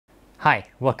Hi,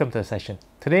 welcome to the session.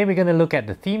 Today we're going to look at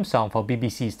the theme song for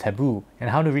BBC's Taboo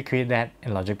and how to recreate that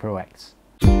in Logic Pro X.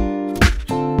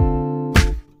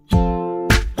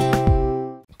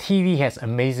 TV has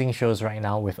amazing shows right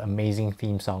now with amazing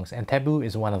theme songs, and Taboo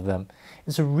is one of them.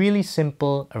 It's a really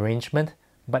simple arrangement,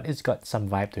 but it's got some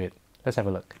vibe to it. Let's have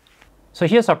a look. So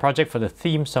here's our project for the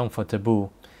theme song for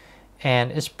Taboo,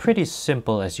 and it's pretty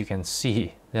simple as you can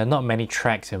see. There are not many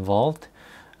tracks involved.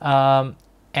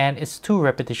 And it's 2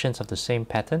 repetitions of the same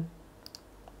pattern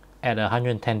at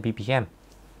 110 BPM.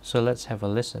 So let's have a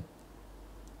listen.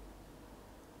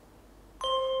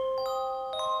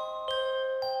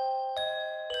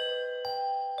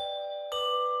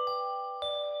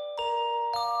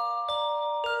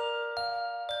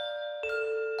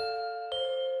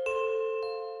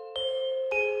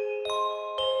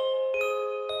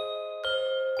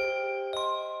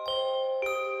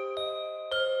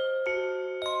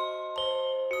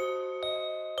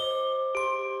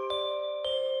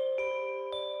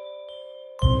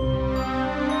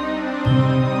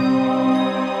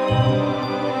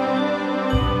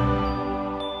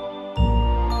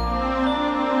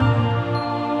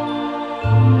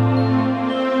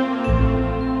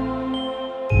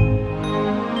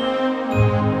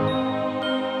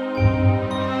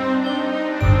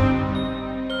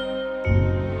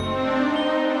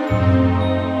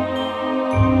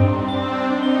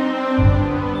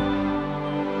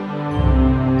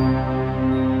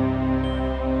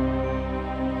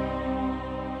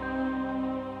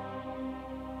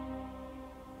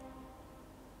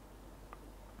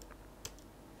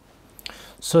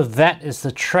 So that is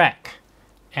the track,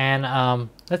 and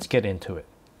let's get into it.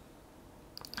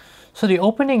 So the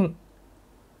opening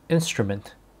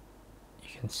instrument, you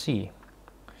can see,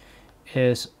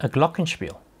 is a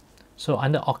glockenspiel. So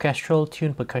under orchestral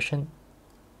tune percussion,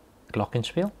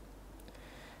 glockenspiel,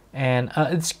 and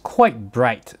it's quite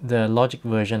bright. The Logic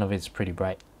version of it is pretty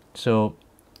bright. So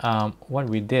what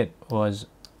we did was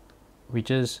we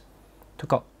just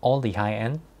took out all the high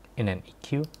end in an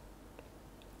EQ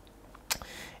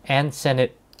and send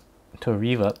it to a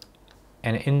reverb,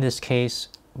 and in this case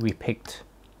we picked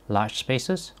large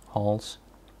spaces, halls,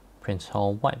 Prince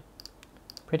Hall 1.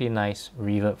 Pretty nice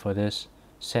reverb for this,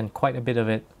 send quite a bit of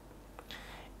it,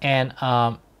 and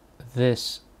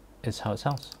this is how it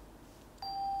sounds.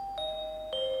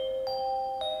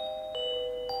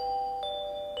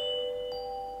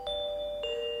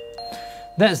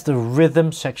 That's the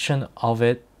rhythm section of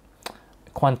it.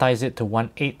 Quantize it to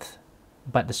 1/8,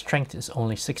 but the strength is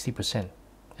only 60%,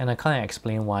 and I kind of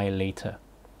explain why later.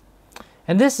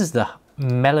 And this is the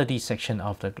melody section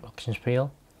of the glockenspiel.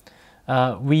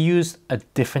 We used a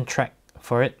different track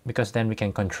for it because then we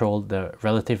can control the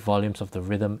relative volumes of the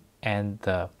rhythm and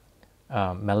the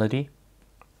melody.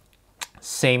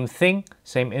 Same thing,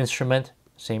 same instrument,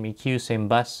 same EQ, same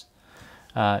bass,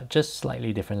 just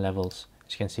slightly different levels.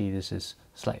 As you can see, this is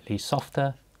slightly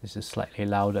softer, this is slightly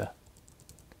louder,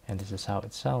 and this is how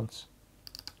it sounds.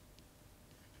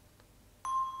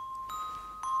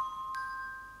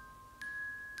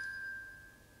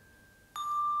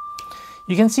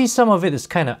 You can see some of it is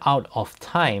kind of out of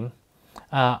time.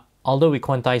 Although we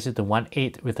quantize it to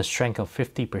 1/8 with a strength of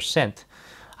 50%,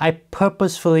 I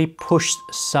purposefully pushed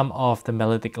some of the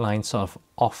melodic lines sort of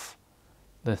off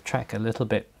the track a little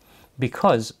bit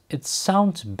because it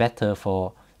sounds better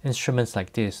for instruments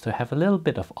like this to have a little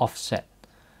bit of offset.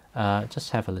 Just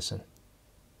have a listen.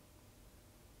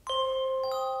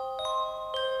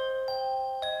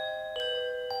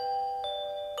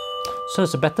 So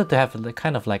it's better to have the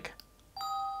kind of like,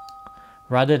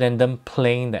 rather than them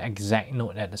playing the exact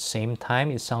note at the same time,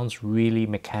 it sounds really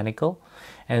mechanical,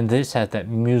 and this has that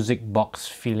music box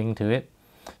feeling to it.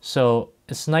 So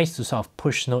it's nice to sort of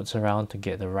push notes around to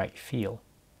get the right feel.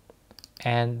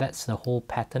 And that's the whole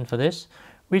pattern for this,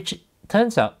 which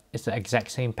turns out is the exact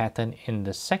same pattern in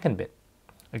the second bit,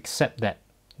 except that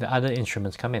the other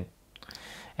instruments come in.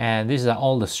 And these are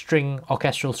all the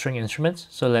orchestral string instruments,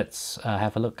 so let's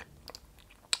have a look.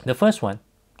 The first one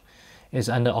is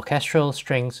under orchestral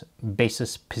strings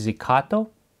basses pizzicato,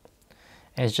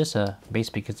 and it's just a bass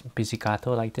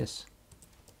pizzicato like this.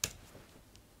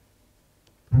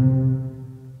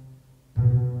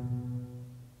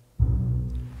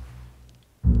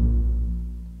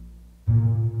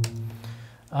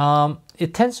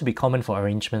 It tends to be common for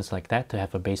arrangements like that to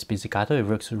have a bass pizzicato. It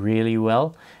works really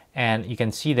well, and you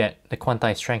can see that the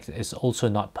quantized strength is also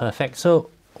not perfect. So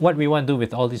what we want to do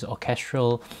with all these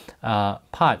orchestral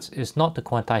parts is not to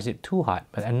quantize it too hard,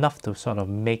 but enough to sort of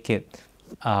make it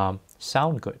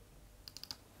sound good.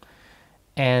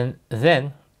 And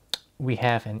then we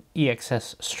have an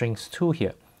EXS strings 2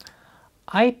 here.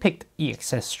 I picked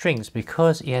EXS strings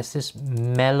because it has this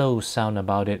mellow sound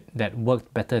about it that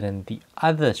worked better than the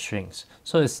other strings.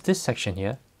 So it's this section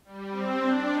here.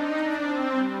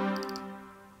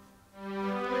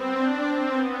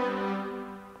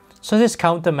 So this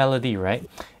counter melody, right,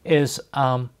 is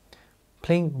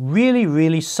playing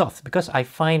really soft, because I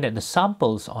find that the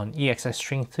samples on EXS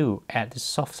string 2 at this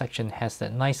soft section has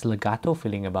that nice legato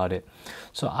feeling about it.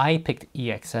 So I picked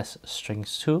EXS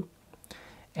strings 2,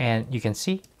 and you can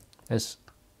see there's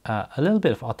a little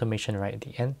bit of automation right at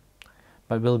the end,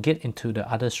 but we'll get into the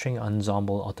other string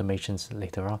ensemble automations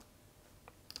later on.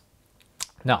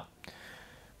 Now,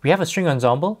 we have a string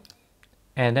ensemble,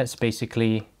 and that's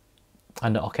basically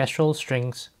under orchestral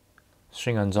strings,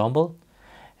 string ensemble,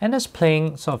 and that's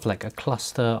playing sort of like a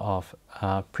cluster of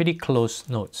pretty close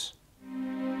notes.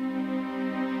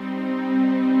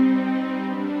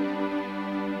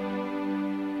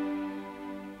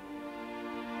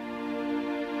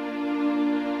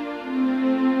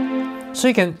 So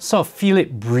you can sort of feel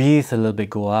it breathe a little bit,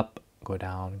 go up, go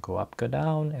down, go up, go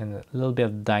down, and a little bit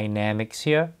of dynamics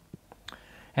here.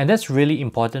 And that's really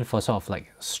important for sort of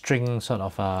like string, sort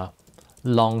of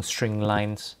long string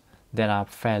lines that are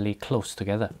fairly close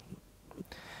together.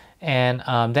 And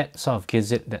that sort of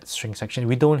gives it that string section.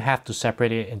 We don't have to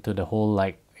separate it into the whole,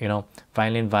 like, you know,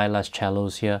 violin, violas,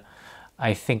 cellos here.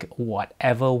 I think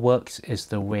whatever works is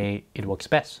the way it works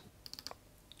best.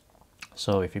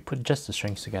 So if you put just the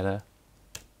strings together,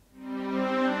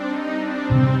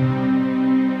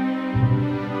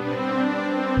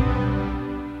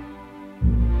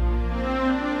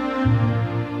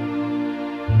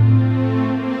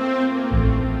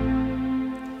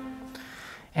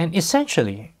 and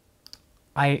essentially,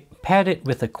 I paired it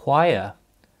with a choir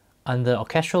under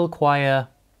orchestral choir,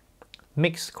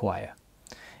 mixed choir.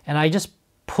 And I just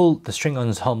pulled the string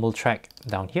ensemble track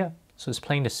down here. So it's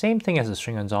playing the same thing as the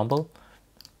string ensemble.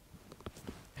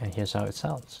 And here's how it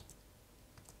sounds.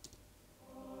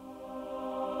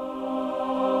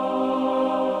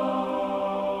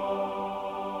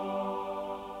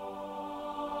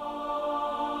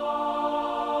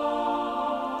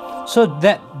 So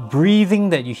that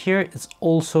breathing that you hear is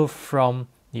also from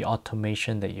the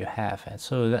automation that you have. And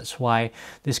so that's why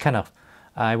this kind of,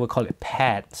 I would call it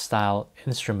pad style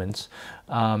instruments,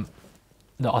 the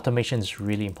automation is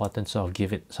really important, so I'll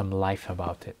give it some life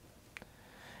about it.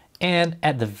 And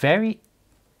at the very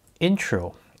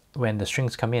intro, when the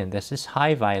strings come in, there's this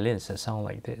high violins that sound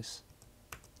like this.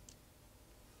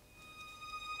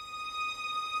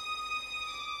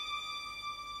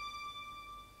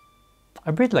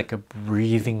 A bit like a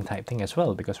breathing type thing as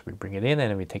well, because we bring it in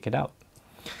and then we take it out.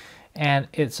 And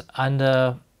it's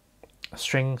under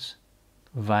strings,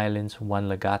 violins, one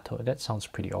legato. That sounds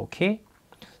pretty okay.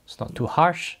 It's not too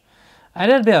harsh. I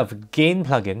added a bit of gain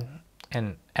plugin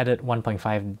and added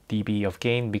 1.5 dB of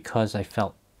gain because I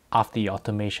felt after the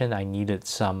automation I needed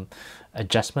some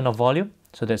adjustment of volume.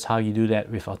 So that's how you do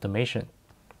that with automation.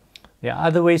 There are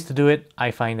other ways to do it. I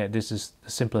find that this is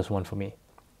the simplest one for me.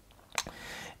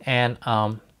 And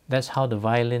that's how the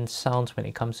violin sounds when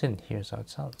it comes in. Here's how it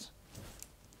sounds.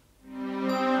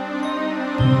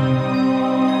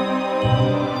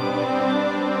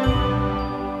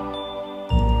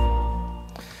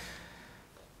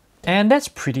 And that's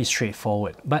pretty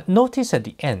straightforward. But notice at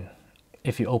the end,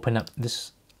 if you open up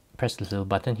this, press this little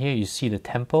button here, you see the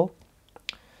tempo.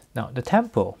 Now the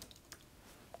tempo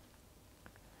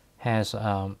has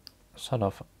sort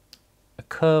of a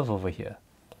curve over here.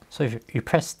 So if you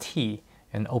press T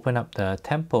and open up the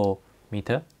tempo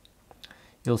meter,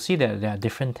 you'll see that there are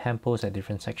different tempos at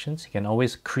different sections. You can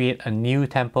always create a new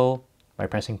tempo by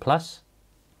pressing plus.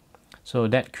 So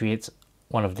that creates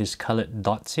one of these colored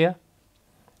dots here.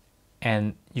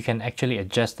 And you can actually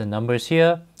adjust the numbers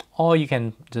here, or you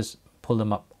can just pull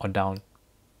them up or down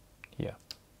here.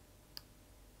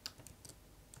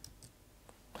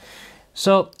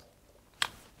 So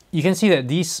you can see that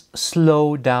these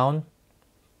slow down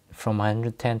from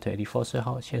 110 to 84,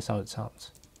 so here's how it sounds.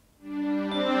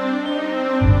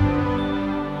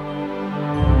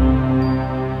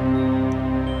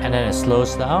 And then it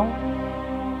slows down.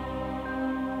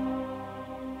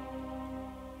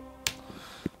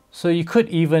 So you could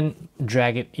even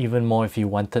drag it even more if you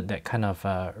wanted that kind of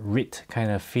Rit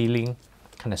kind of feeling,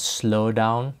 kind of slow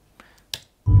down.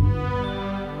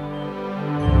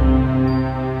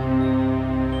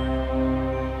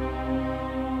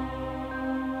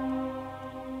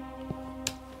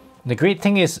 The great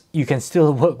thing is you can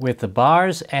still work with the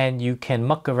bars and you can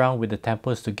muck around with the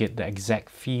tempos to get the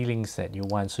exact feelings that you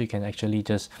want. So you can actually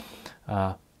just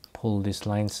pull these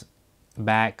lines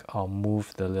back or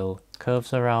move the little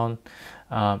curves around.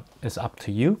 It's up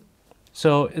to you.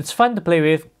 So it's fun to play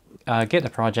with. Get a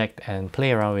project and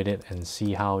play around with it and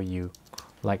see how you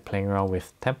like playing around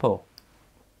with tempo.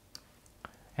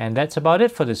 And that's about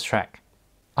it for this track.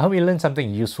 I hope you learned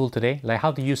something useful today, like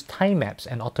how to use time maps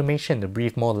and automation to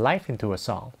breathe more life into a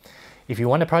song. If you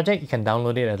want a project, you can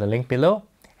download it at the link below.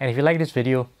 And if you like this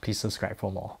video, please subscribe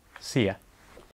for more. See ya.